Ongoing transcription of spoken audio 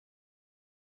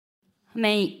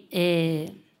Amém.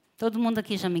 Todo mundo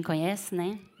aqui já me conhece,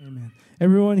 né? Amen.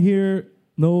 Everyone here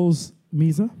knows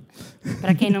Misa.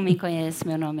 Para quem não me conhece,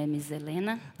 meu nome é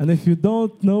Mizelena. And if you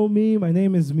don't know me, my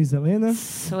name is Mizelena.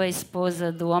 Sou a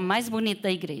esposa do homem mais bonito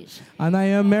da igreja, And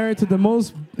I am married to the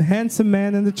most handsome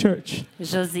man in the church,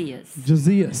 Josias,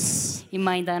 Josias. e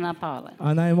mãe da Ana Paula.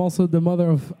 And I am also the mother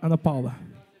of Ana Paula.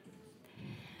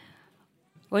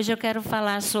 Hoje eu quero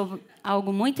falar sobre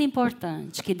algo muito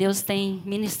importante que Deus tem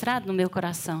ministrado no meu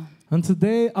coração. And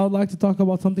today I would like to talk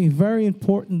about something very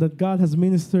important that God has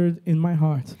ministered in my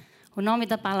heart. O nome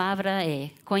da palavra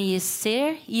é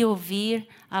Conhecer e Ouvir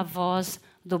a Voz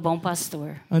do Bom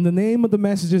Pastor. And the name of the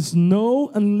message is Know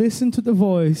and Listen to the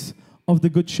Voice of the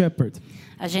Good Shepherd.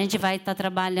 A gente vai estar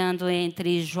trabalhando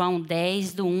entre João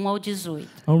 10, do 1 ao 18.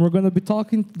 And we're going to be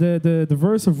talking, the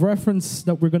verse of reference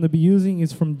that we're going to be using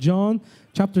is from John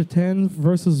chapter 10,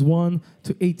 verses 1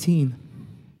 to 18.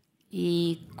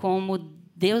 E como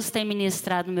Deus tem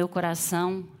ministrado no meu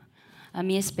coração, a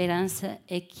minha esperança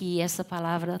é que essa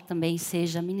palavra também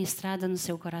seja ministrada no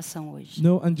seu coração hoje.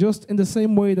 No, and just in the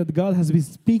same way that God has been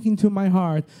speaking to my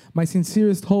heart, my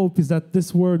sincerest hope is that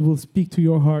this word will speak to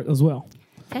your heart as well.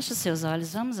 Feche os seus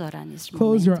olhos, vamos orar neste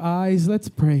Close momento. your eyes, let's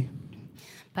pray.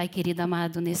 Pai querido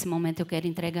amado, nesse momento eu quero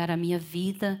entregar a minha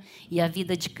vida e a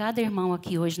vida de cada irmão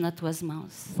aqui hoje nas tuas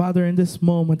mãos. Father, in this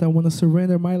moment, I want to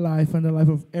surrender my life and the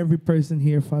life of every person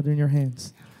here, Father, in your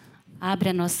hands. Abre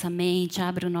a nossa mente,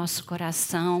 abre o nosso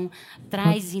coração,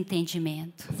 traz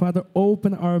entendimento. Father,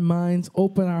 open our minds,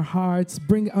 open our hearts,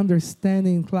 bring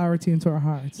understanding and clarity into our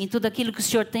hearts. Em tudo aquilo que o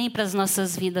Senhor tem para as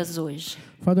nossas vidas hoje.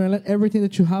 Father, and let everything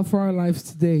that you have for our lives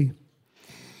today,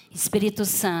 Espírito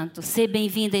Santo, seja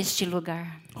bem-vindo a este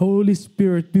lugar. Holy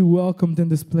Spirit, be welcomed in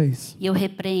this place. E eu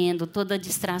repreendo toda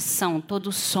distração,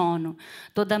 todo sono,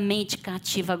 toda mente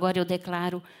cativa. Agora eu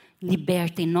declaro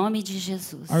liberta em nome de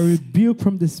Jesus. I rebuke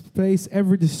from this place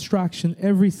every distraction,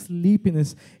 every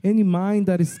sleepiness, any mind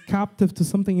that is captive to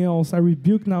something else. I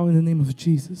rebuke now in the name of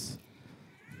Jesus.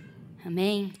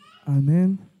 Amém?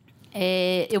 Amen.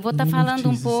 Eu vou estar falando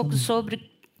um pouco sobre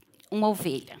uma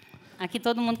ovelha. Aqui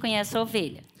todo mundo conhece a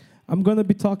ovelha. I'm going to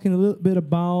be talking a little bit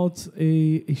about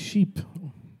a sheep.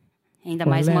 Ainda Or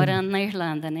mais lamb. morando na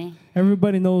Irlanda, né?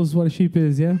 Everybody knows what a sheep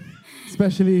is, yeah?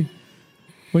 Especially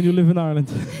when you live in Ireland.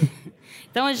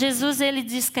 Então Jesus ele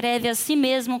descreve a si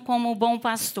mesmo como o bom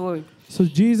pastor. So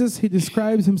Jesus, he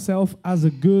describes himself as a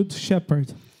good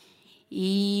shepherd.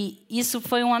 E isso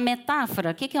foi uma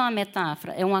metáfora. O que é uma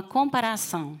metáfora? É uma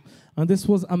comparação. And this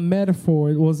was a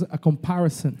metaphor, it was a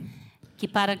comparison. Que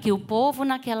para que o povo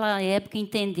naquela época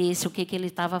entendesse o que ele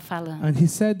estava falando. And he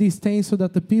said these things so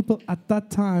that the people at that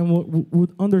time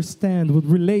would understand,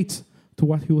 would relate to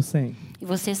what he was saying. E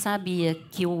você sabia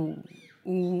que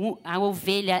a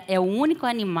ovelha é o único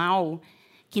animal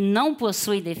que não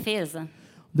possui defesa?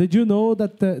 Did you know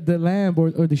that the lamb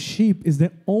or the sheep is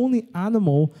the only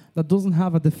animal that doesn't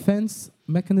have a defense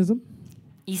mechanism?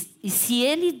 E se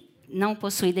ele não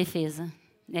possui defesa,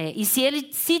 e se ele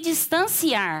se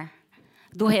distanciar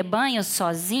do rebanho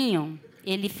sozinho,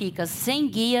 ele fica sem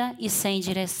guia e sem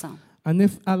direção. And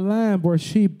if a lamb or a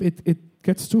sheep it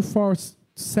gets too far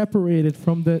separated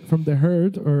from the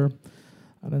herd or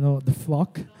I don't know, the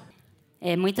flock.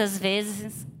 Muitas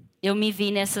vezes eu me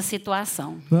vi nessa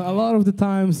situação. Now, a lot of the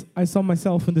times I saw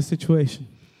myself in this situation.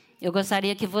 Eu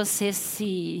gostaria que você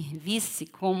se visse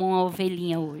como uma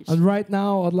ovelhinha hoje. And right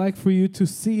now I'd like for you to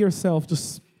see yourself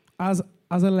just as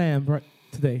a lamb right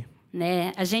today.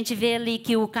 Né? A gente vê ali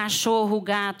que o cachorro, o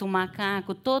gato, o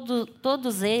macaco,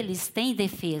 todos eles têm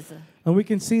defesa. And we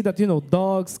can see that,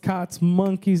 dogs, cats,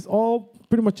 monkeys, all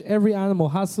pretty much every animal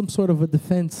has some sort of a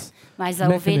defense. Mas a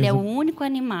ovelha é o único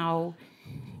animal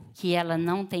que ela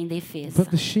não tem defesa.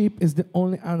 But the sheep is the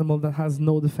only animal that has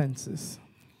no defenses.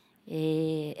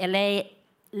 Ela é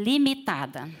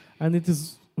limitada. And it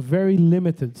is very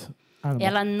limited animal.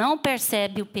 Ela não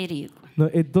percebe o perigo. No,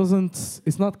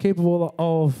 it's not capable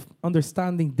of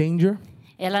understanding danger.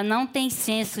 Ela não tem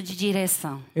senso de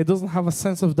direção. It doesn't have a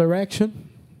sense of direction.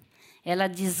 Ela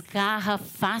desgarra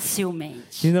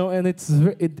facilmente. And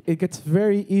it gets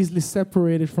very easily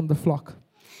separated from the flock.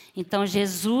 Então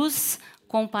Jesus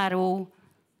comparou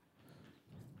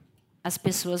as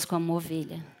pessoas como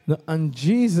ovelha. And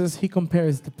Jesus, he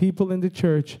compares the people in the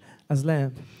church as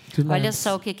lamb. Olha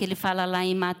só o que ele fala lá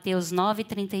em Mateus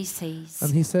 9:36.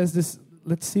 And he says this.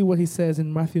 Let's see what he says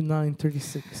in Matthew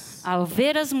 9:36. Ao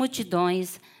ver as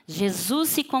multidões, Jesus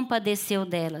se compadeceu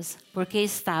delas, porque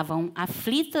estavam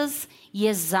aflitas e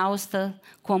exaustas,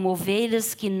 como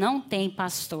ovelhas que não têm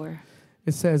pastor.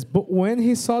 It says, "But when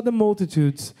he saw the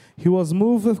multitudes, he was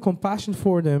moved with compassion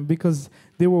for them, because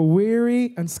They were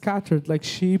weary and scattered like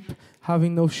sheep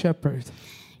having no shepherd.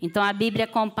 Então a Bíblia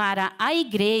compara a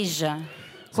igreja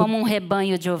como um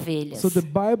rebanho de ovelhas. So the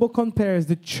Bible compares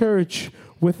the church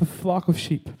with a flock of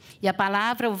sheep. E a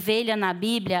palavra ovelha na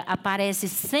Bíblia aparece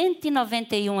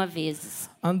 191 vezes.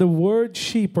 And the word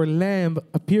sheep or lamb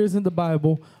appears in the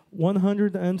Bible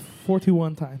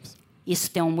 141 times. Isso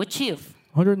tem um motivo.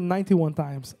 191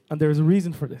 times. And there's a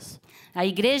reason for this. A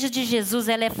igreja de Jesus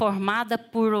ela é formada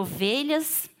por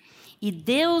ovelhas e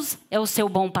Deus é o seu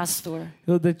bom pastor.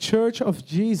 The church of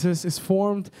Jesus is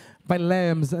formed by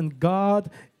lambs and God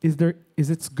is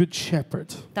its good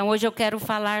shepherd. Então hoje eu quero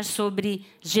falar sobre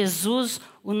Jesus,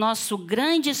 o nosso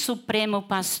grande e supremo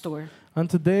pastor. And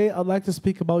today I'd like to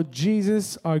speak about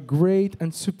Jesus, our great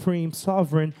and supreme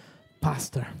sovereign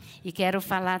pastor. E quero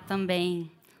falar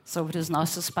também sobre os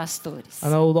nossos pastores.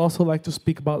 And I would also like to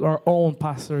speak about our own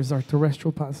pastors, our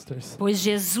terrestrial pastors. Pois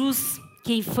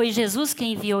foi Jesus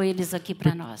quem enviou eles aqui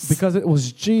para nós. Because it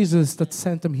was Jesus that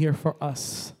sent them here for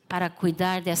us. Para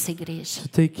cuidar dessa igreja. To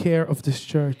take care of this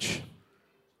church.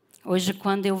 Hoje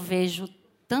quando eu vejo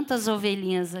tantas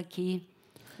ovelhinhas aqui,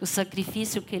 o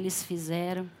sacrifício que eles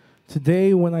fizeram.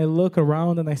 Today when I look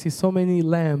around and I see so many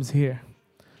lambs here.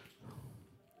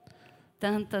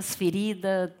 Tantas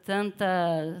feridas,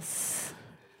 tantas.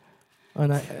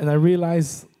 And I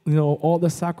realize, all the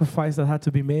sacrifice that had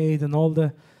to be made and all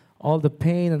the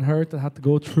pain and hurt that had to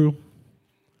go through.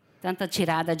 Tanta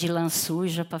tirada de lã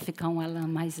suja para ficar uma lã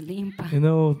mais limpa.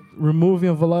 Removing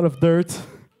of a lot of dirt.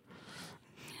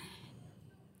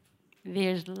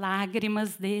 Ver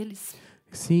lágrimas deles.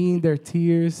 Seeing their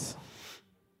tears.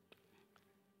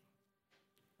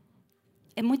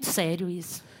 É muito sério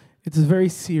isso. It's a very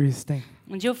serious thing.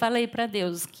 Um dia eu falei para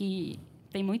Deus que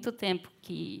tem muito tempo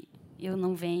que eu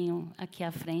não venho aqui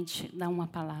à frente dar uma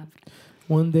palavra.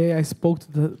 One day I spoke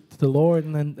to the Lord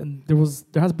and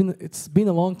it's been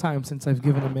a long time since I've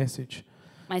given a message.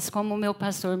 Mas como o meu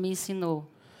pastor me ensinou.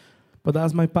 But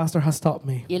as my pastor has taught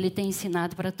me. Ele tem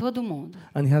ensinado para todo mundo.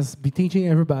 And he has been teaching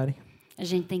everybody. A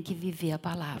gente tem que viver a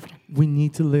palavra. We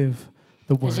need to live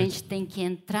the word. A gente tem que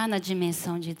entrar na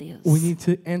dimensão de Deus. We need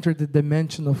to enter the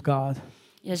dimension of God.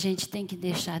 E a gente tem que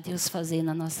deixar Deus fazer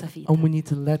na nossa vida. And we need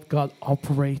to let God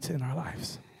operate in our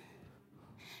lives.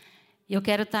 Eu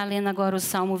quero estar lendo agora o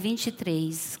Salmo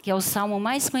 23, que é o salmo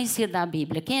mais conhecido da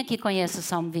Bíblia. Quem aqui conhece o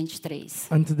Salmo 23?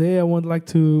 And today I would like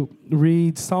to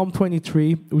read Psalm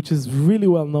 23, which is really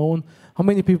well known. How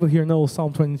many people here know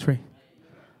Psalm 23?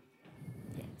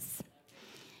 Yes.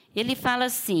 Ele fala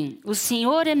assim: o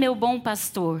Senhor é meu bom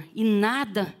pastor e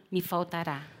nada me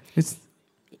faltará.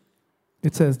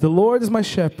 It says, the Lord is my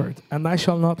shepherd, and I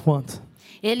shall not want.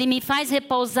 Ele me faz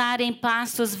repousar em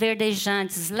pastos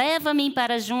verdejantes, leva-me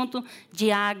para junto de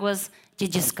águas de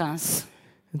descanso.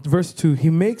 Verse 2,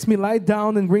 he makes me lie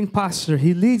down in green pasture.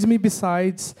 He leads me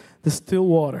beside the still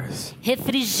waters.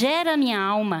 Refrigera minha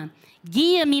alma,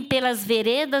 guia-me pelas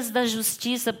veredas da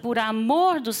justiça por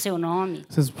amor do seu nome.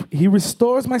 It says, he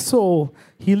restores my soul.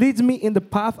 He leads me in the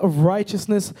path of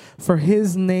righteousness for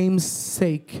his name's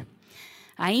sake.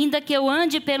 Ainda que eu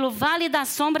ande pelo vale da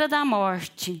sombra da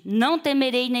morte, não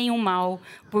temerei nenhum mal,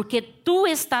 porque tu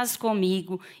estás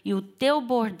comigo, e o teu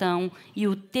bordão e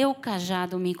o teu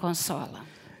cajado me consolam.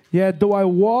 Yet though I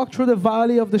walk through the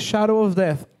valley of the shadow of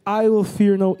death, I will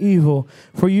fear no evil,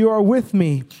 for you are with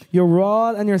me. Your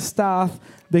rod and your staff,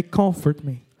 they comfort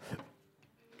me.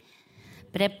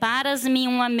 Preparas-me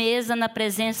uma mesa na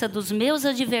presença dos meus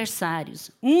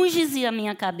adversários, unges a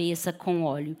minha cabeça com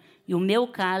óleo, e o meu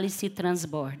cálice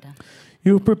transborda.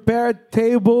 You prepare a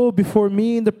table before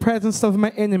me in the presence of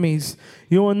my enemies.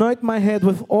 You anoint my head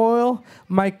with oil,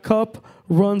 my cup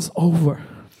runs over.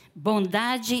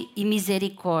 Bondade e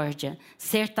misericórdia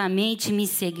certamente me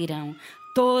seguirão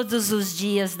todos os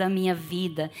dias da minha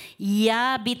vida, e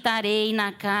habitarei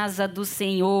na casa do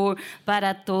Senhor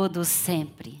para todo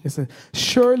sempre.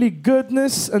 Surely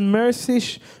goodness and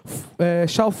mercy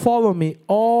shall follow me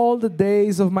all the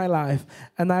days of my life,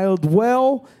 and I'll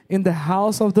dwell in the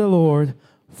house of the Lord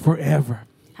forever.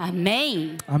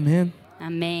 Amém? Amém.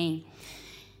 Amém.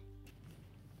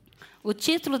 O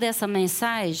título dessa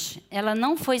mensagem, ela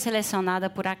não foi selecionada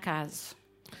por acaso.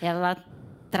 Ela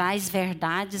traz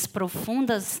verdades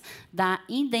profundas da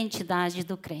identidade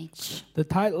do crente. The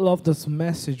title of this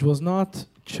message was not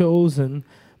chosen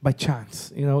by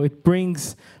chance. It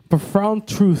brings profound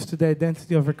truth to the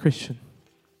identity of a Christian.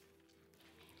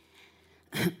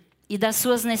 E das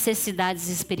suas necessidades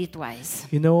espirituais.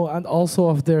 And also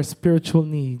of their spiritual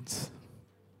needs.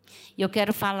 Eu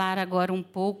quero falar agora um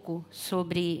pouco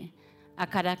sobre a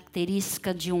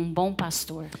característica de um bom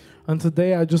pastor. And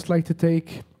today I'd just like to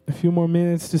take a few more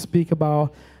minutes to speak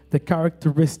about the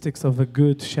characteristics of a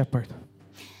good shepherd.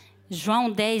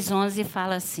 João 10:11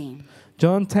 fala assim: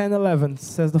 John 10:11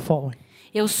 says the following.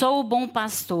 Eu sou o bom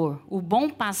pastor. O bom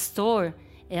pastor,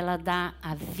 ela dá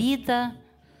a vida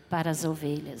para as It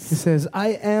ovelhas. says,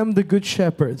 I am the good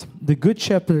shepherd. The good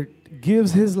shepherd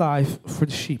gives his life for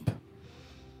the sheep.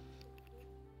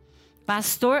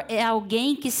 Pastor é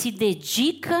alguém que se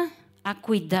dedica a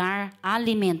cuidar,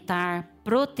 alimentar,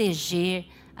 proteger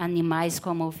animais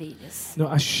como ovelhas. No,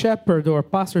 a shepherd or a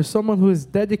pastor is someone who is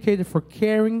dedicated for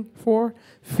caring for,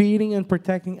 feeding and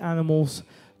protecting animals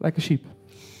like a sheep.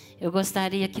 Eu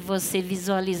gostaria que você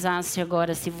visualizasse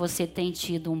agora se você tem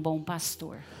tido um bom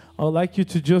pastor. I would like you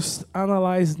to just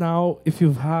analyze now if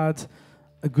you've had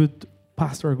a good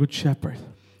pastor, a good shepherd.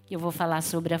 Eu vou falar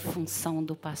sobre a função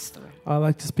do pastor. I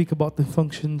like to speak about the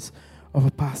functions of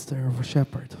a pastor, of a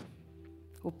shepherd.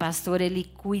 O pastor, ele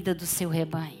cuida do seu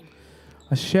rebanho.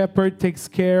 A shepherd takes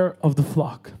care of the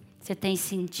flock. Você tem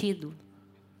sentido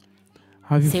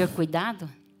Have you, ser cuidado?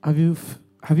 have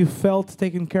you felt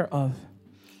taken care of?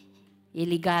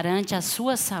 Ele garante a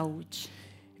sua saúde.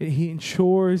 He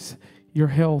ensures your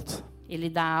health. Ele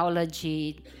dá aula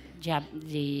de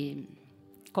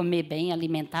comer bem,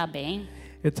 alimentar bem.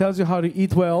 It tells you how to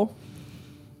eat well.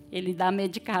 Ele dá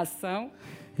medicação,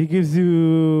 He gives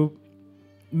you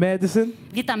medicine,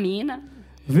 vitamina.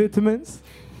 vitamins.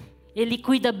 Ele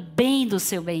cuida bem do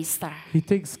seu bem-estar. He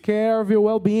takes care of your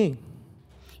well-being.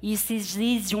 Isso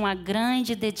exige uma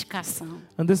grande dedicação.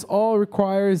 And this all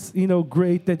requires,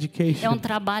 great É um dedication.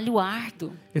 trabalho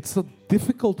árduo It's a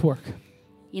difficult work.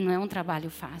 e não é um trabalho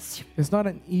fácil. It's not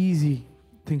an easy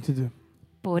thing to do.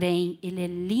 Porém, ele é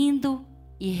lindo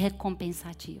e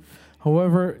recompensativo.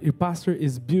 However, your pastor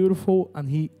is beautiful and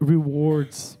he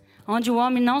rewards. Onde o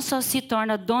homem não só se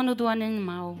torna dono do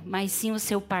animal, mas sim o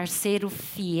seu parceiro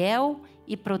fiel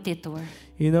e protetor.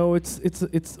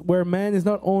 It's where man is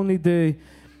not only the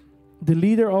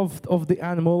leader of the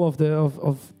animal of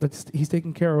that he's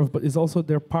taking care of, but is also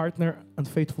their partner and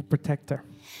faithful protector.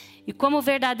 E como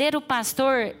verdadeiro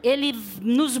pastor, ele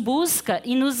nos busca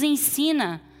e nos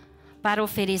ensina para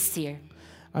oferecer.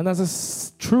 And as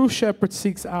a true shepherd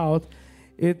seeks out,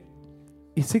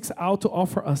 he seeks out to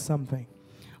offer us something.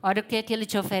 Olha o que é que ele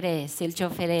te oferece. Ele te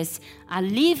oferece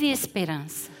alívio e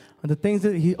esperança. And the things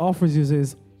that he offers you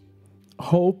is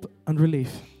hope and relief.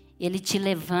 Ele te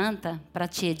levanta para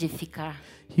te edificar.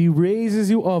 He raises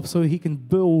you up so he can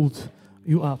build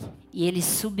you up. E ele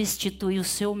substitui o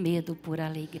seu medo por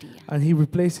alegria. And he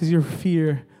replaces your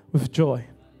fear with joy.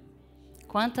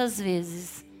 Quantas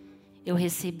vezes eu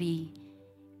recebi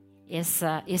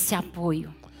esse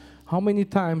apoio? How many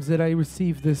times did I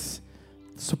receive this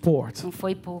support? Não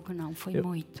foi pouco, não. Foi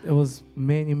muito. It was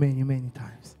many, many, many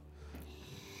times.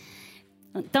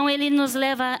 Então ele nos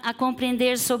leva a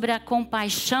compreender sobre a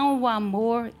compaixão, o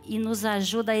amor e nos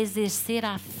ajuda a exercer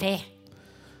a fé.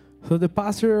 So the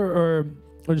pastor or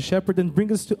the shepherd then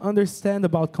brings us to understand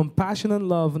about compassion and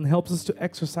love and helps us to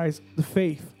exercise the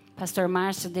faith. Pastor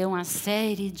Márcio deu uma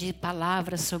série de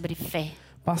palavras sobre fé.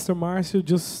 Pastor Marcio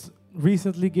just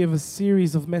recently gave a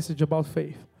series of messages about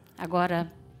faith. Agora,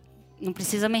 não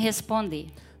precisa me responder.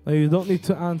 Now you don't need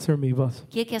to answer me, but O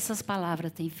que essas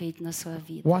palavras têm feito na sua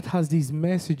vida? what has these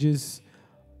messages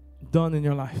done in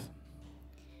your life?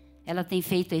 Ela tem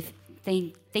feito,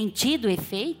 tem tido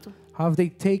efeito? Have they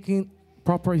taken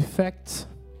proper effect?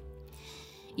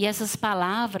 E essas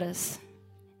palavras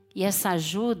e essa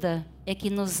ajuda é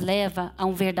que nos leva a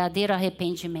um verdadeiro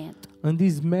arrependimento. And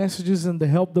these messages and the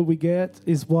help that we get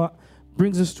is what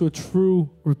brings us to a true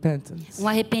repentance. Um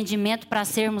arrependimento para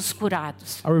sermos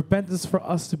curados. A repentance for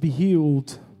us to be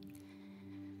healed.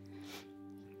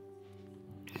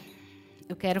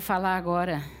 Eu quero falar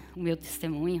agora o meu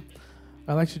testemunho.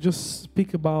 I'd like to just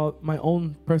speak about my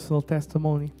own personal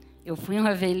testimony. Eu fui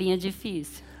uma ovelhinha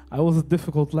difícil I was a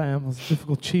difficult lamb, I was a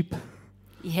difficult sheep,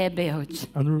 e rebelde.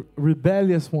 and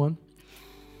rebellious one.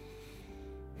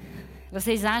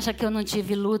 Vocês acham que eu não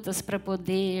tive lutas para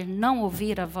poder não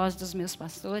ouvir a voz dos meus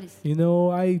pastores?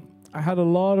 I had a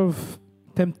lot of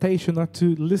temptation not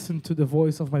to listen to the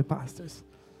voice of my pastors.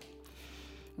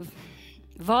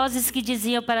 Vozes que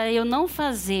diziam para eu não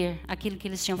fazer aquilo que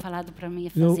eles tinham falado para mim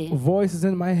fazer. Voices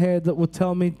in my head that would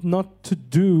tell me not to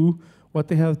do what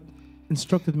they have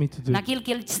instructed me to do. Naquilo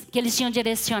que eles tinham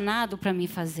direcionado para mim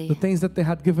fazer. The things that they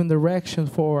had given direction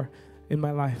for in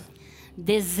my life.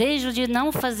 Desejo de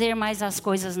não fazer mais as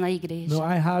coisas na igreja.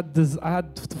 I had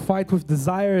to fight with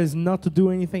desires not to do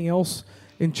anything else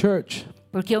in church.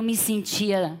 Porque eu me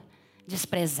sentia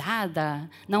desprezada,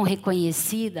 não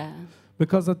reconhecida.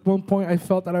 Because at one point I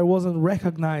felt that I wasn't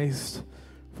recognized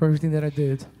for everything that I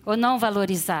did. ou não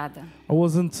valorizada. I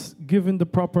wasn't given the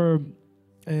proper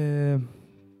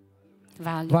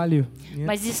value. Yeah.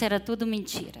 Mas isso era tudo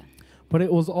mentira. But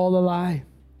it was all a lie.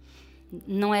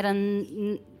 Não era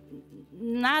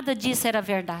nada disso era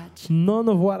verdade. None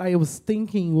of what I was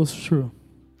thinking was true.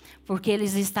 Porque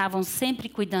eles estavam sempre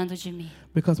cuidando de mim.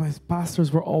 Because my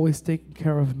pastors were always taking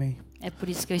care of me. É por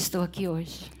isso que eu estou aqui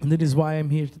hoje. And that is why I'm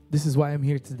here. This is why I'm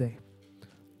here today.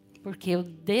 Porque eu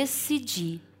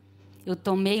decidi, eu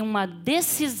tomei uma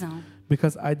decisão.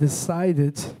 Because I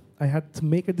decided, I had to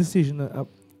make a decision, a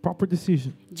proper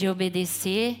decision. De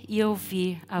obedecer e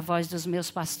ouvir a voz dos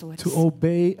meus pastores. To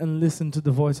obey and listen to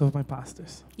the voice of my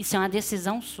pastors. Isso é uma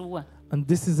decisão sua. And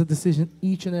this is a decision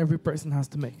each and every person has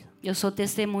to make. Eu sou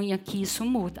testemunha que isso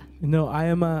muda. You know,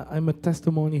 I'm a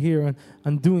testimony here,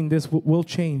 and doing this will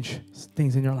change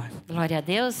things in your life. Glória a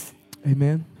Deus.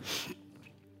 Amen.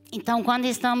 Então, quando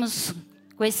estamos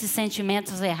com esses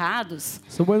sentimentos errados,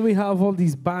 So when we have all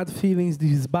these bad feelings,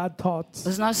 these bad thoughts,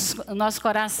 o nosso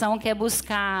coração quer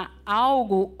buscar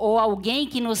algo ou alguém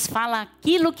que nos fala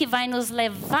aquilo que vai nos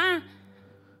levar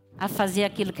a fazer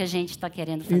aquilo que a gente está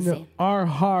querendo you fazer. know, our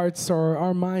hearts or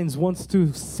our minds wants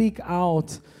to seek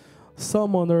out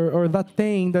someone or that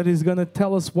thing that is going to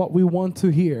tell us what we want to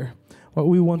hear, what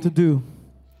we want to do.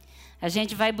 A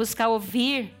gente vai buscar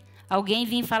ouvir alguém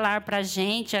vir falar para a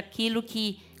gente aquilo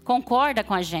que concorda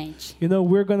com a gente. You know,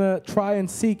 we're going to try and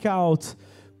seek out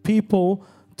people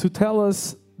to tell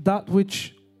us that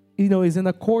which, you know, is in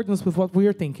accordance with what we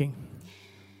are thinking.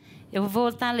 Eu vou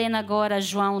estar lendo agora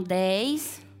João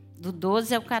 10, do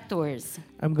 12 ao 14.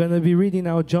 I'm going to be reading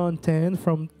now John 10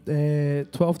 from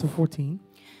 12 to 14.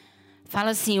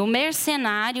 Fala assim: o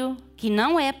mercenário que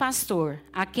não é pastor,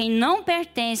 a quem não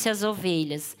pertence as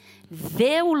ovelhas,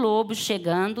 vê o lobo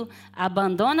chegando,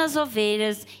 abandona as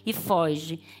ovelhas e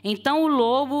foge. Então o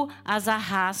lobo as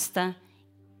arrasta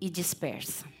e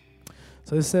dispersa.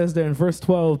 So it says there in verse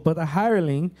 12, but a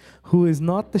hireling who is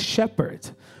not the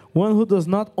shepherd, one who does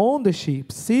not own the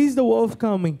sheep, sees the wolf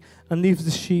coming and leaves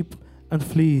the sheep and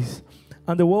flees.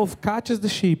 And the wolf catches the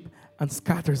sheep and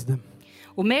scatters them.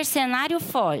 O mercenário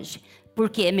foge,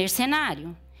 porque é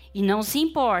mercenário e não se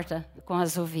importa com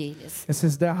as ovelhas. It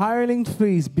says the hireling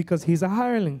flees because he's a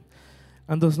hireling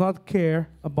and does not care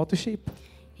about the sheep.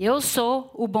 Eu sou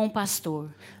o bom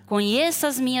pastor, conheço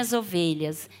as minhas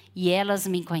ovelhas e elas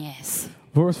me conhecem.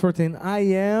 Verse 14,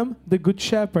 I am the good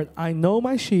shepherd. I know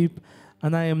my sheep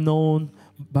and I am known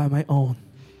by my own.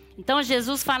 Então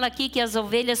Jesus fala aqui que as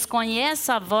ovelhas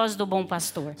conhecem a voz do bom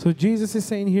pastor. So Jesus is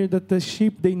saying here that the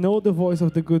sheep, they know the voice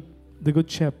of the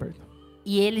good shepherd.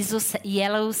 E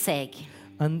ela o segue.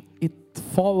 And it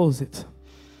follows it.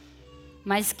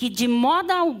 Mas que de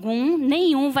modo algum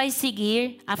nenhum vai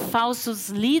seguir a falsos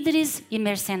líderes e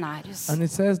mercenários. And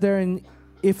it says there,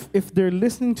 if they're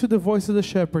listening to the voice of the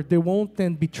shepherd, they won't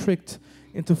then be tricked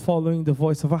into following the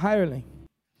voice of a hireling.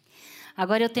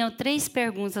 Agora eu tenho 3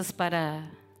 perguntas para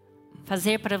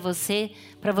fazer para você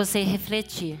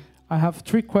refletir. I have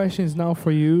 3 questions now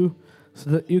for you so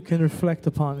that you can reflect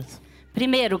upon it.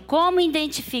 Primeiro, como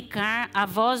identificar a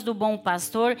voz do bom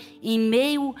pastor em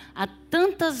meio a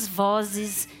tantas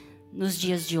vozes nos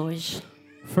dias de hoje?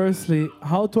 Firstly,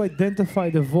 how to identify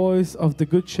the voice of the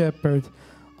good shepherd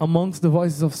amongst the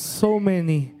voices of so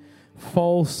many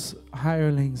false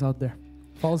hirelings out there,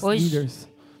 false leaders.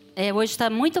 Hoje está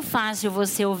muito fácil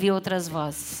você ouvir outras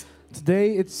vozes.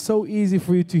 Today, it's so easy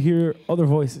for you to hear other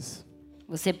voices.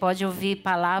 Você pode ouvir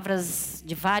palavras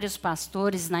de vários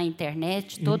pastores na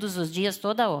internet todos os dias,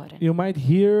 toda hora. You might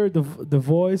hear the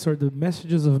voice or the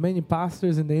messages of many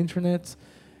pastors in the internet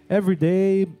every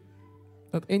day,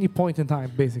 at any point in time,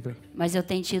 basically. Mas eu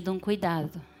tenho tido um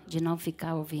cuidado de não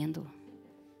ficar ouvindo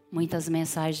muitas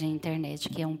mensagens na internet,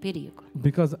 que é um perigo.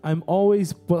 Because I'm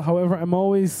always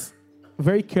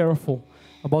very careful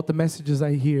about the messages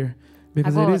I hear,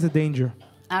 because it is a danger.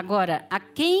 Agora, a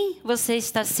quem você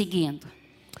está seguindo?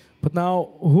 But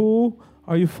now, who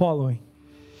are you following?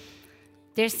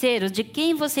 Terceiro, de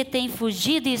quem você tem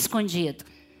fugido e escondido?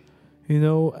 You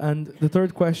know, and the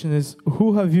third question is,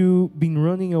 who have you been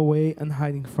running away and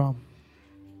hiding from?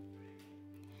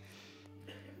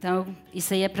 Então,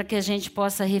 isso aí é para que a gente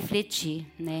possa refletir,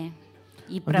 né?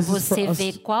 E para você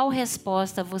ver qual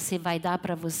resposta você vai dar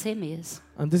para você mesmo.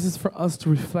 And this is for us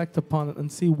to reflect upon it and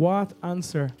see what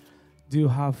answer do you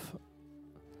have.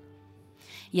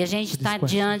 E a gente está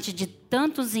diante de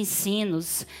tantos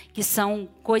ensinos que são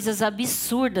coisas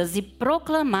absurdas e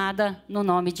proclamadas no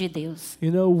nome de Deus.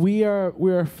 You know, we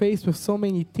are faced with so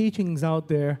many teachings out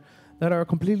there that are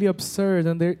completely absurd,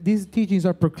 and these teachings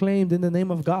are proclaimed in the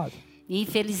name of God.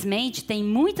 Infelizmente, tem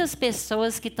muitas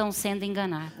pessoas que estão sendo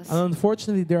enganadas. And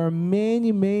unfortunately, there are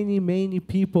many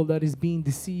people that is being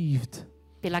deceived.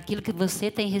 Pelaquilo que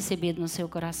você tem recebido no seu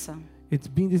coração.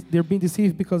 They're being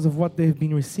deceived because of what they've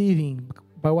been receiving,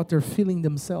 by what they're filling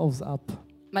themselves up.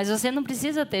 Mas você não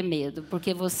precisa ter medo,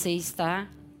 porque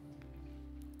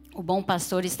o bom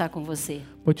pastor está com você.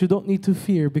 But you don't need to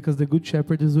fear because the good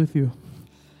shepherd is with you.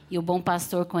 E o bom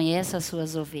pastor conhece as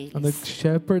suas ovelhas. And the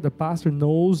shepherd, the pastor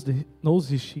knows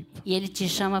his sheep. E ele te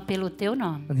chama pelo teu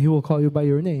nome. And he will call you by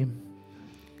your name.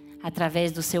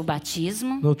 Através do seu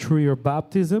batismo. No, through your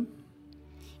baptism.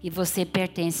 E você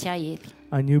pertence a ele.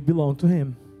 And you belong to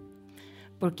him.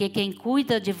 Porque quem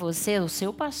cuida de você é o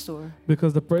seu pastor.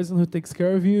 Because the person who takes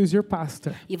care of you is your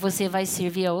pastor. E você vai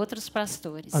servir a outros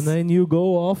pastores. And then you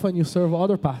go off and you serve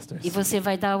other pastors. E você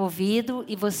vai dar ouvido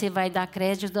e você vai dar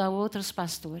crédito a outros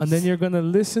pastores. And then you're going to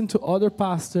listen to other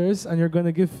pastors and you're going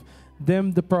to give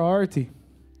them the priority.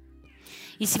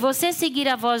 E se você seguir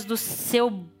a voz do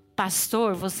seu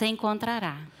pastor, você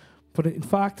encontrará. But in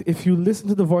fact, if you listen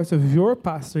to the voice of your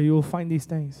pastor, you will find these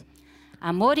things.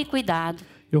 Amor e cuidado.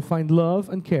 You'll find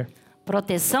love and care.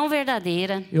 Proteção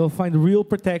verdadeira. You'll find real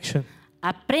protection.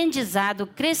 Aprendizado,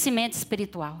 crescimento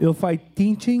espiritual. You'll find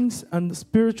teachings and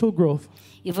spiritual growth.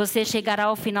 E você chegará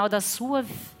ao final da sua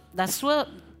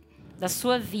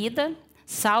vida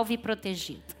salvo e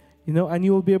protegido. You know, and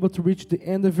you will be able to reach the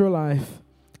end of your life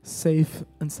safe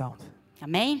and sound.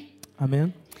 Amém?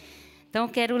 Amen. Então eu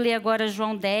quero ler agora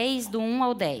João 10 do 1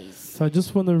 ao 10. So I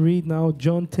just want to read now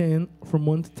John 10 from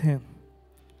 1 to 10.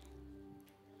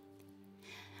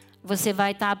 Você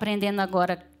vai estar aprendendo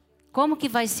agora como que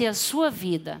vai ser a sua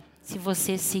vida se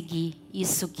você seguir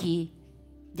isso que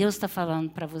Deus está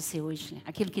falando para você hoje, né?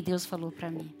 Aquilo que Deus falou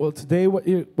para mim. Well, today what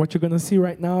you're going to see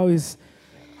right now is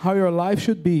how your life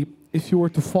should be if you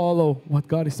were to follow what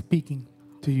God is speaking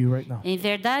to you right now. Em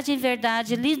verdade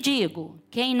lhe digo,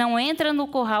 quem não entra no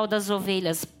curral das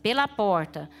ovelhas pela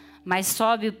porta, mas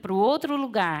sobe para o outro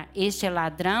lugar, este é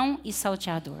ladrão e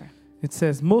salteador. It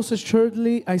says, "Most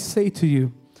assuredly I say to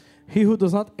you, he who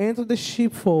does not enter the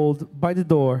sheepfold by the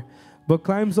door, but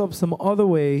climbs up some other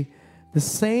way, the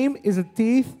same is a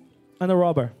thief and a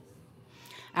robber.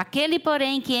 Aquele,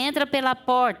 porém, que entra pela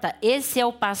porta, esse é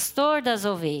o pastor das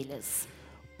ovelhas.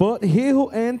 But he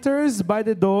who enters by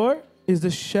the door is the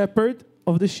shepherd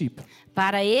of the sheep.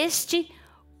 Para este,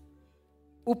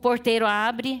 o porteiro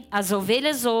abre, as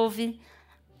ovelhas ouvem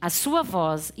a sua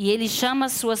voz, e ele chama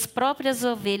as suas próprias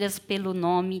ovelhas pelo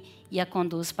nome e a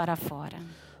conduz para fora.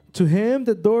 To him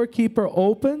the doorkeeper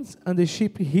opens, and the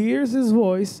sheep hears his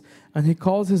voice, and he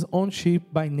calls his own sheep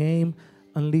by name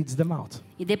and leads them out."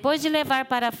 E depois de levar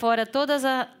para fora todas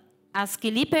as que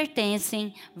lhe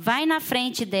pertencem, vai na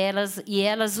frente delas e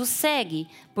elas o seguem,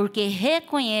 porque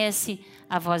reconhece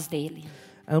a voz dele.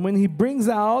 And when he brings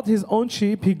out his own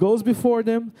sheep, he goes before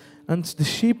them, and the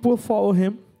sheep will follow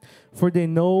him, for they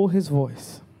know his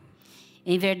voice.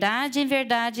 Em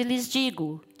verdade lhes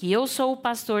digo que eu sou o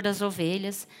pastor das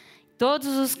ovelhas.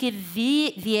 Todos os que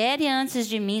vierem antes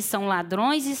de mim são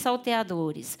ladrões e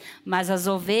salteadores, mas as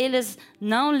ovelhas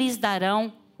não lhes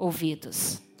darão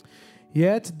ouvidos.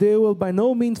 Yet they will by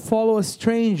no means follow a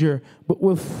stranger, but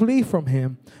will flee from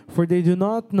him, for they do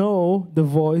not know the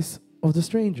voice of the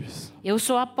strangers. Eu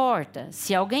sou a porta.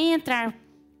 Se alguém entrar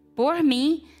por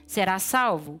mim, será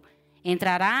salvo.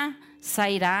 Entrará,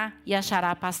 sairá e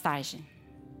achará pastagem.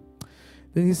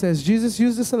 Then he says, Jesus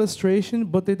used this illustration,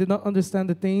 but they did not understand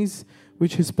the things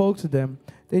which he spoke to them.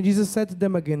 Then Jesus said to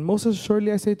them again, "Most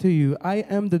assuredly I say to you, I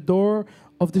am the door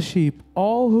of the sheep.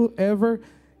 All who ever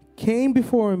came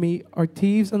before me are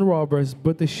thieves and robbers,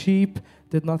 but the sheep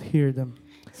did not hear them.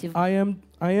 I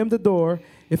am the door.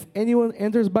 If anyone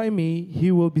enters by me,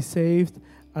 he will be saved,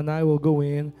 and I will go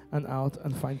in and out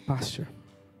and find pasture."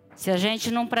 Se a gente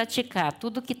não praticar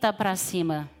tudo que está para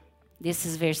cima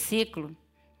desses versículos,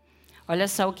 olha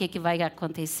só o que vai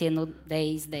acontecer no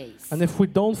 10:10. And if we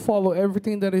don't follow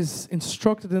everything that is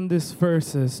instructed in these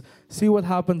verses, see what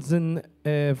happens in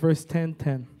verse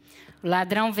 10:10. O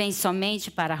ladrão vem somente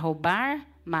para roubar,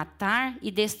 matar e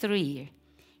destruir.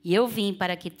 E eu vim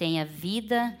para que tenha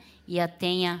vida e a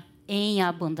tenha em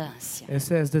abundância. It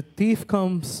says the thief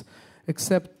comes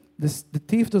the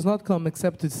thief does not come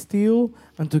except to steal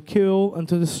and to kill and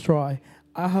to destroy.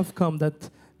 I have come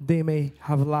that they may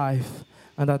have life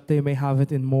and that they may have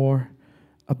it in more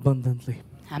abundantly.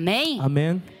 Amém?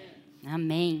 Amen.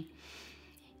 Amém.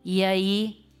 E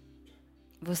aí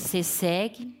você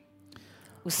segue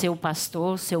o seu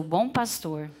pastor, o seu bom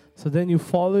pastor. So then you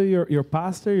follow your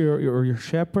pastor, your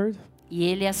shepherd, E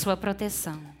ele é a sua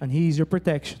proteção. and he is your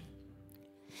protection.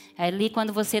 Ali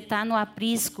quando você está no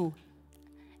aprisco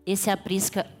esse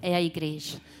aprisco é a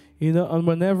igreja. You know, and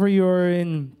whenever you're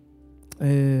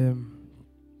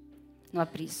No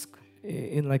aprisco.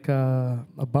 in like a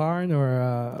barn or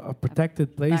a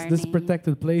protected place, this Barn.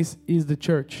 protected place is the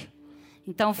church.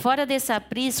 Então, fora desse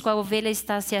aprisco, a ovelha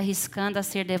está se arriscando a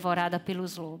ser devorada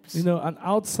pelos lobos. You know, and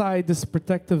outside this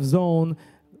protective zone,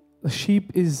 the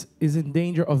sheep is in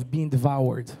danger of being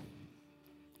devoured.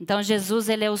 Então, Jesus,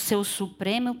 ele é o seu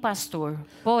supremo pastor.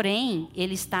 Porém,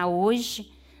 ele está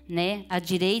hoje, né, à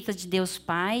direita de Deus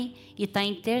Pai e está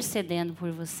intercedendo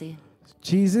por você.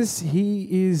 Jesus, he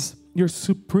is your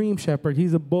supreme shepherd.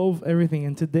 He's above everything.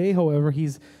 And today, however,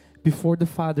 he's before the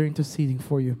Father interceding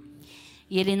for you.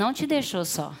 E ele não te deixou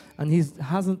só. And he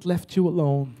hasn't left you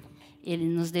alone. Ele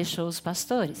nos deixou os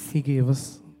pastores He gave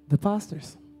us the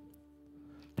pastors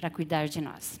para cuidar de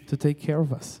nós. to take care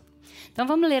of us. Então,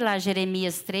 vamos ler lá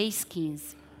Jeremias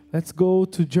 3:15. Let's go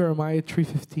to Jeremiah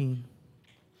 3:15.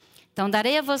 Então,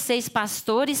 darei a vocês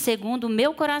pastores segundo o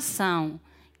meu coração,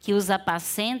 que os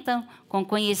apacentam com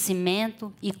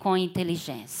conhecimento e com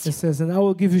inteligência. It says, and I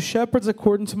will give you shepherds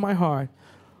according to my heart,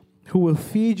 who will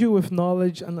feed you with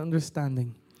knowledge and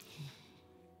understanding.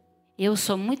 Eu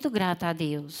sou muito grata a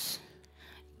Deus,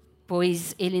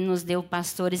 pois Ele nos deu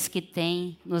pastores que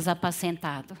têm nos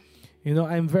apacentado. You know,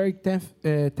 I'm very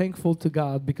thankful to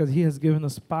God because He has given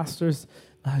us pastors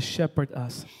that has shepherded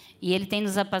us. E Ele tem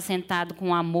nos apacentado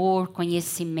com amor,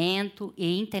 conhecimento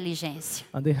e inteligência.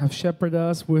 And they have shepherded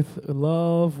us with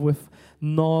love, with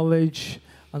knowledge,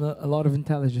 and a lot of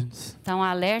intelligence. Então, o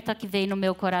alerta que veio no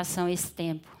meu coração esse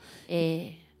tempo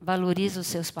é: valorize os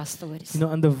seus pastores. You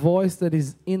know, and the voice that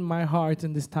is in my heart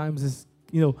in these times is,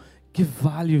 you know, give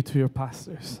value to your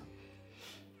pastors.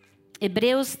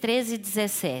 Hebreus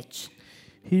 13:17.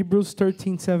 Hebrews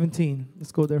 13:17.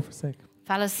 Let's go there for a sec.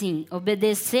 Fala assim: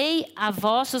 obedecei a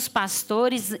vossos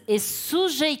pastores e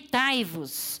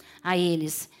sujeitai-vos a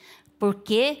eles,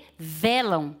 porque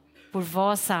velam por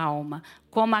vossa alma,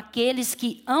 como aqueles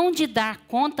que hão de dar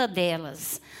conta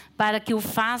delas, para que o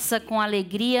faça com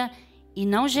alegria e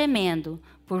não gemendo,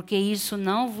 porque isso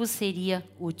não vos seria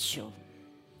útil.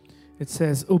 It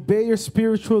says, obey your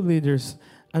spiritual leaders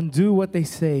and do what they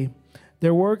say.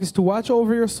 Their work is to watch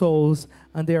over your souls,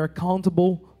 and they are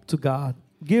accountable to God.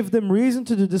 Give them reason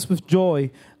to do this with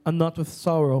joy and not with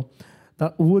sorrow.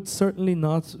 That would certainly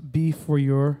not be for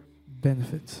your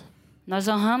benefit. Nós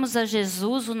honramos a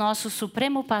Jesus, o nosso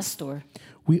supremo pastor.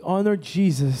 We honor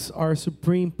Jesus, our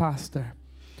supreme pastor.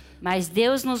 Mas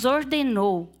Deus nos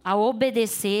ordenou a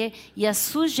obedecer e a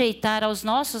sujeitar aos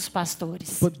nossos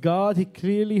pastores. But God, He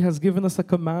clearly has given us a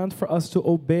command for us to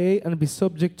obey and be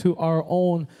subject to our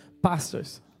own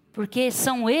pastors. Porque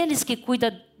são eles que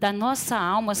cuidam da nossa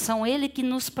alma, são eles que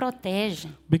nos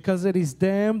protegem. Because it is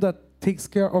them that takes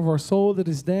care of our soul, it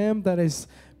is them that is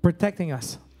protecting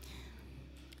us.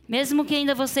 Mesmo que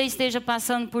ainda você esteja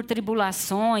passando por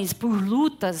tribulações, por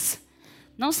lutas,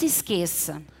 não se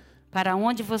esqueça para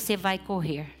onde você vai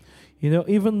correr. You know,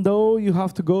 even though you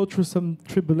have to go through some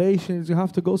tribulations, you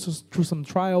have to go through some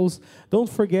trials, don't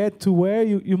forget to where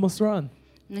you must run.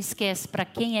 Não esquece para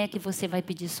quem é que você vai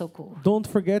pedir socorro. Don't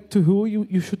forget to who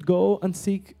you should go and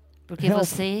seek Porque help.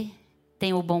 você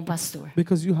tem o bom pastor.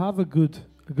 Because you have a good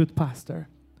pastor.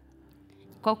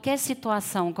 Qualquer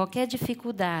situação, qualquer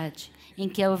dificuldade em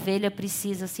que a ovelha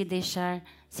precisa se deixar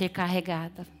ser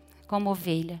carregada, como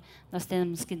ovelha, nós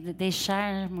temos que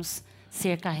deixarmos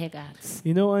ser carregados.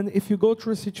 You know, and if you go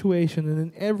through a situation, and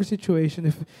in every situation,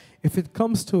 if it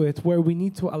comes to it where we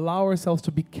need to allow ourselves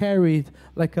to be carried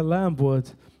like a lamb would,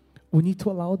 we need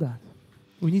to allow that.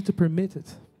 We need to permit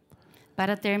it.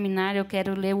 Para terminar, eu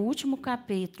quero ler o último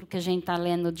capítulo que a gente está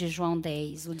lendo de João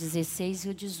 10, o 16 e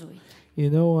o 18. You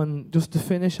know, and just to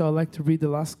finish, I'd like to read the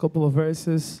last couple of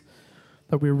verses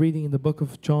that we're reading in the book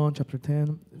of John, chapter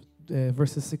 10,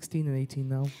 verses 16 and 18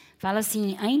 now. Fala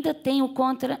assim: ainda tenho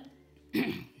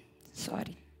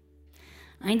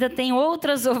ainda tenho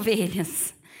outras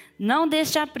ovelhas, não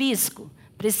deste aprisco,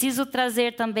 preciso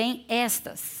trazer também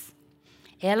estas.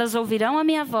 Elas ouvirão a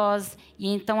minha voz, e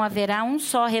então haverá um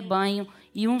só rebanho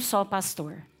e um só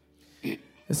pastor. It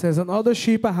says, and other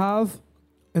sheep I have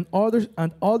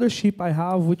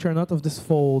which are not of this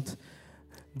fold,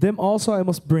 them also I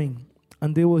must bring,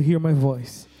 and they will hear my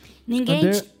voice.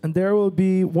 And there will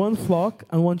be one flock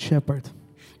and one shepherd.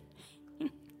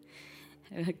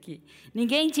 Okay.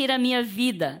 Ninguém tira a minha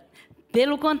vida.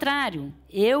 Pelo contrário,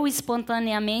 eu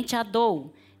espontaneamente a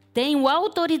dou. Tenho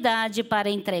autoridade para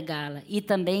entregá-la e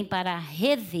também para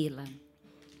revê-la.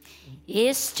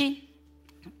 Este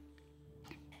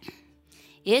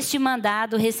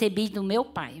mandado recebi do meu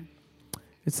Pai.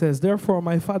 It says, therefore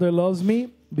my Father loves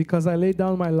me, because I lay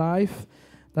down my life,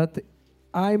 that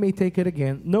I may take it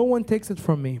again. No one takes it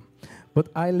from me, but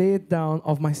I lay it down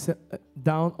of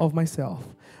myself.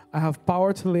 I have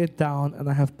power to lay it down, and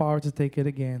I have power to take it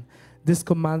again. This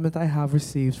commandment I have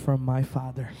received from my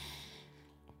Father.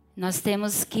 Nós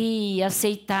temos que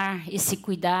aceitar esse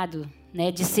cuidado,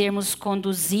 né, de sermos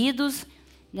conduzidos,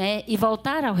 né, e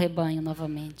voltar ao rebanho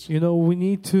novamente. You know, we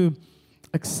need to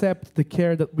accept the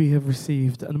care that we have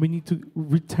received, and we need to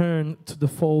return to the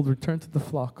fold, return to the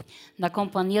flock. Na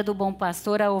companhia do bom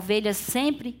pastor, a ovelha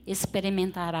sempre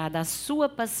experimentará da sua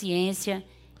paciência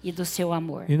e do seu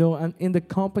amor. You know, and in the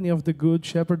company of the good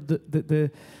shepherd,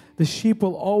 the sheep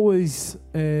will always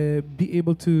be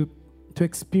able to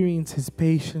experience his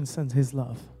patience and his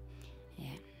love.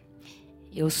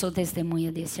 Eu sou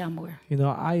testemunha desse amor. You know,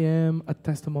 I am a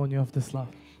testimony of this love.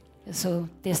 Eu sou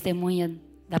testemunha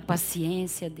da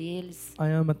paciência deles.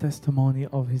 I am a testimony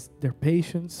of their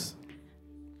patience.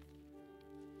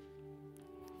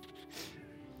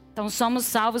 Então somos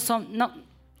salvos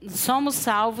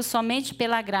somente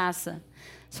pela graça,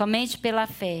 somente pela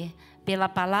fé, pela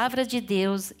palavra de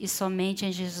Deus e somente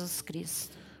em Jesus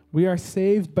Cristo. We are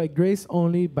saved by grace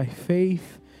only, by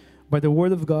faith, by the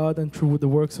word of God and through the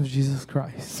works of Jesus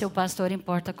Christ. Seu pastor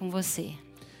importa com você.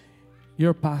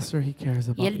 Your pastor, he cares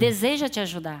about E ele you. deseja te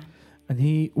ajudar. And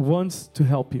he wants to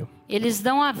help you. Eles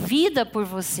dão a vida por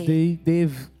você. They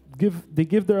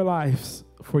give their lives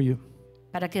for you.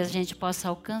 Para que a gente possa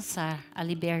alcançar a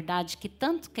liberdade que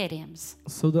tanto queremos.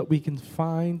 So that we can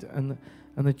find and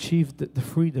achieve the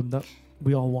freedom that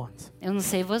we all want. Eu não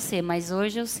sei você, mas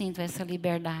hoje eu sinto essa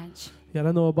liberdade. Yeah,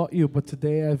 I don't know about you, but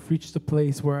today I've reached a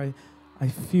place where I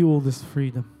feel this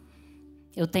freedom.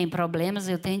 Eu tenho problemas,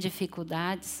 eu tenho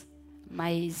dificuldades,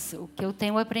 mas o que eu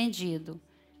tenho aprendido,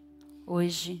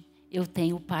 hoje eu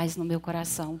tenho paz no meu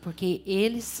coração, porque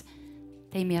eles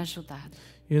têm me ajudado.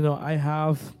 You know, I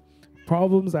have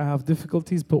problems, I have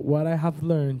difficulties, but what I have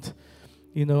learned,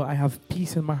 you know, I have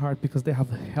peace in my heart because they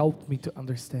have helped me to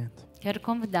understand. Quero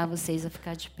convidar vocês a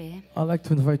ficar de pé. I'd like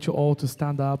to invite you all to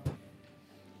stand up.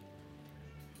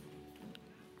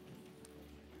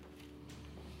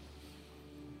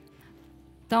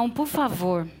 Então, por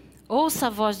favor, ouça a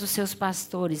voz dos seus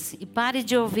pastores e pare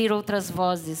de ouvir outras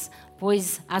vozes,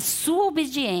 pois a sua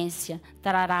obediência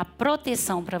trará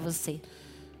proteção para você.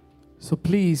 So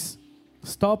please,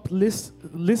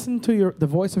 listen to the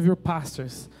voice of your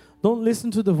pastors. Don't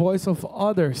listen to the voice of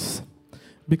others,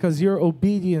 because your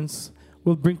obedience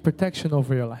will bring protection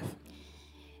over your life.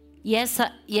 E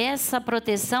essa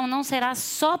proteção não será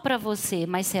só para você,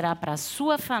 mas será para a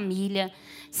sua família,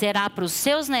 será para os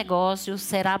seus negócios,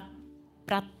 será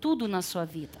para tudo na sua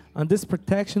vida. And this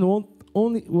protection won't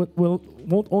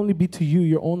only be to you,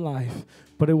 your own life,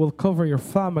 but it will cover your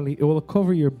family, it will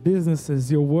cover your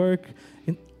businesses, your work,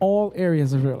 in all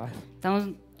areas of your life.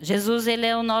 Então, Jesus, ele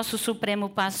é o nosso supremo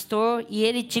pastor e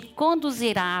ele te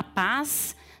conduzirá à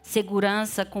paz,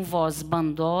 segurança com voz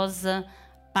bondosa,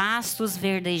 pastos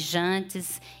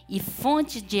verdejantes e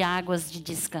fonte de águas de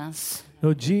descanso.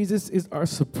 No, Jesus is our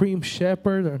supreme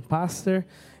shepherd and pastor.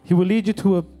 He will lead you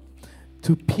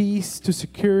to peace, to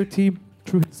security,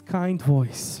 through his kind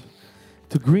voice,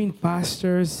 to green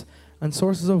pastures and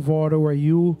sources of water where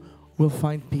you will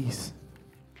find peace.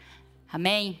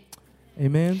 Amém?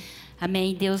 Amen.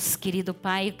 Amém. Deus, querido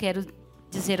Pai, eu quero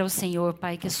dizer ao Senhor,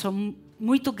 Pai, que eu sou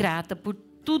muito grata por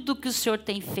tudo que o Senhor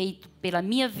tem feito pela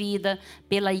minha vida,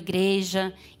 pela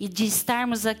igreja e de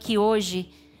estarmos aqui hoje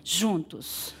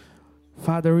juntos.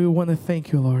 Father, we want to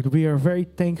thank you, Lord. We are very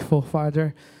thankful,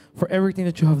 Father, for everything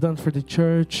that you have done for the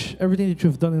church, everything that you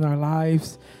have done in our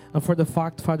lives, and for the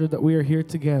fact, Father, that we are here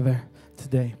together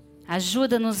today.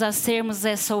 Ajuda-nos a sermos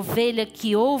essa ovelha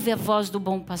que ouve a voz do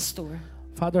bom pastor.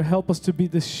 Father, help us to be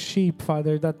the sheep,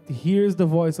 Father, that hears the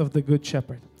voice of the good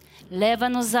shepherd.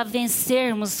 Leva-nos a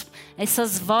vencermos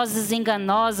essas vozes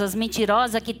enganosas,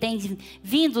 mentirosas que têm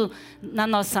vindo na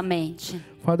nossa mente.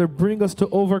 Father, bring us to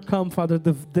overcome, Father,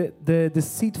 the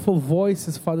deceitful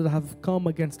voices, Father, that have come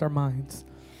against our minds.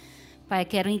 Pai,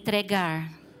 quero entregar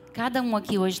cada um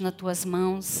aqui hoje nas tuas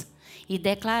mãos e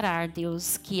declarar,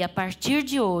 Deus, que a partir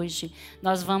de hoje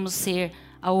nós vamos ser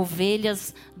as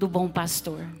ovelhas do bom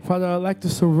pastor. Father, I'd like to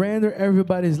surrender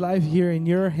everybody's life here in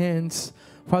your hands.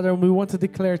 Father, we want to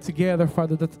declare together,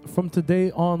 Father, that from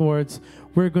today onwards,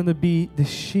 we're going to be the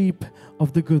sheep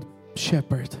of the good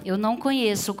shepherd. Eu não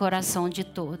conheço o coração de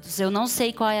todos. Eu não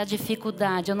sei qual é a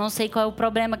dificuldade, eu não sei qual é o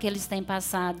problema que eles têm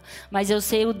passado, mas eu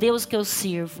sei o Deus que eu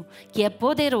sirvo, que é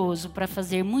poderoso para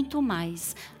fazer muito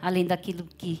mais além daquilo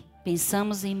que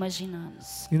pensamos e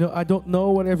imaginamos. You know, I don't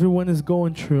know what everyone is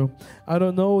going through. I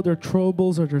don't know their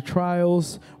troubles or their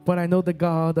trials, but I know the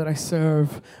God that I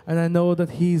serve, and I know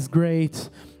that He's great,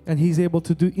 and He's able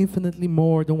to do infinitely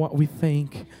more than what we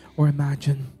think or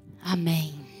imagine.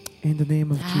 Amém. In the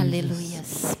name of Jesus.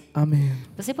 Aleluias. Amen.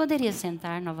 Você poderia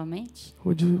sentar novamente?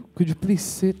 Could you please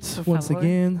sit Por once favor.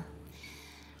 again?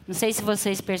 Não sei se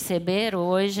vocês perceberam,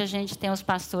 hoje a gente tem os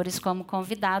pastores como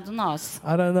convidado nosso.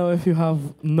 I don't know if you have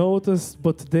noticed,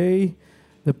 but today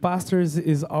the pastors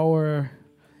is our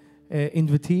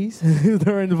invitees.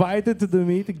 They're invited to the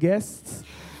meeting, guests.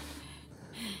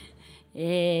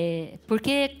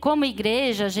 Porque como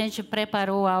igreja a gente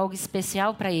preparou algo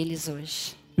especial para eles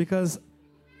hoje. Because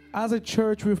as a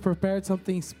church we've prepared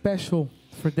something special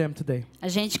for them today. A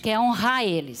gente quer honrar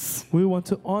eles. We want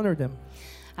to honor them.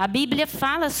 A Bíblia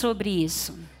fala sobre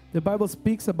isso. The Bible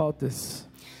speaks about this.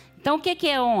 Então, o que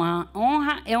é honra?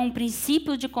 Honra é um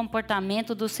princípio de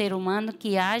comportamento do ser humano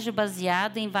que age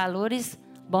baseado em valores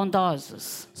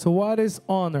bondosos. So what is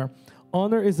honor?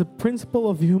 Honor is a principle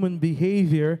of human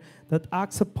behavior that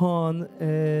acts upon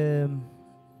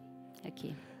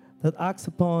Aqui,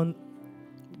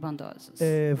 bondosos.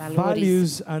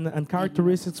 values and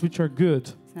characteristics which are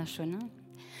good. Você não achou, não?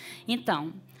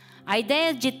 Então, a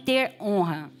ideia de ter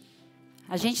honra,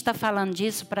 a gente está falando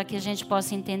disso para que a gente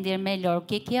possa entender melhor o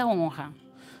que é honra.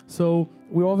 So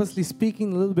we're obviously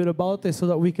speaking a little bit about this so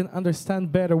that we can understand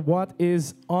better what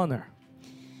is honor.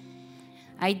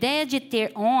 A ideia de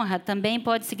ter honra também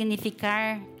pode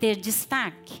significar ter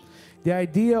destaque. The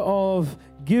idea of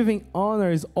giving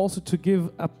honor is also to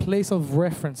give a place of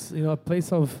reference, a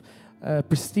place of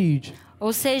prestige.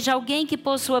 Ou seja, alguém que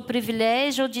possua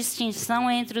privilégio ou distinção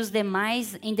entre os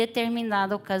demais em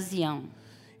determinada ocasião.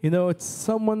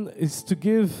 It's to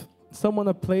give someone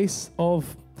a place of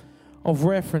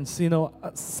reference,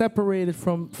 separated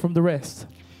from the rest.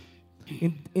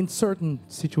 In certain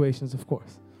situations, of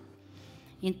course.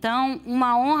 Então,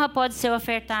 uma honra pode ser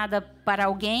ofertada para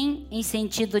alguém em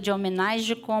sentido de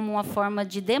homenagem como uma forma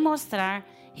de demonstrar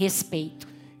respeito.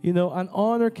 An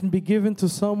honor can be given to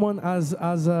someone as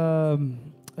a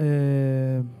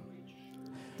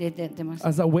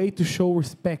way to show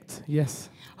respect. Yes.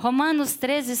 Romanos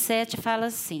 13:7 fala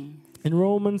assim. In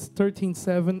Romans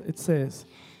 13:7 it says,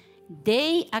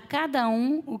 Dei a cada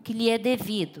um o que lhe é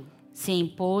devido. Se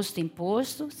imposto,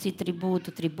 imposto, se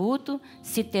tributo, tributo,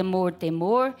 se temor,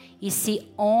 temor, e se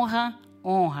honra,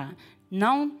 honra.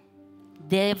 Não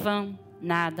devam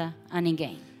nada a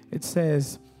ninguém. It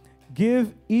says,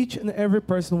 give each and every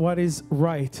person what is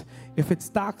right. If it's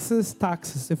taxes,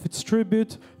 taxes. If it's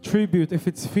tribute, tribute. If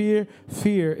it's fear,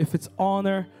 fear. If it's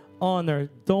honor, honor.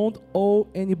 Don't owe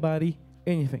anybody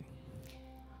anything.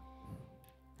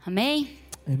 Amém?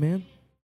 Amen.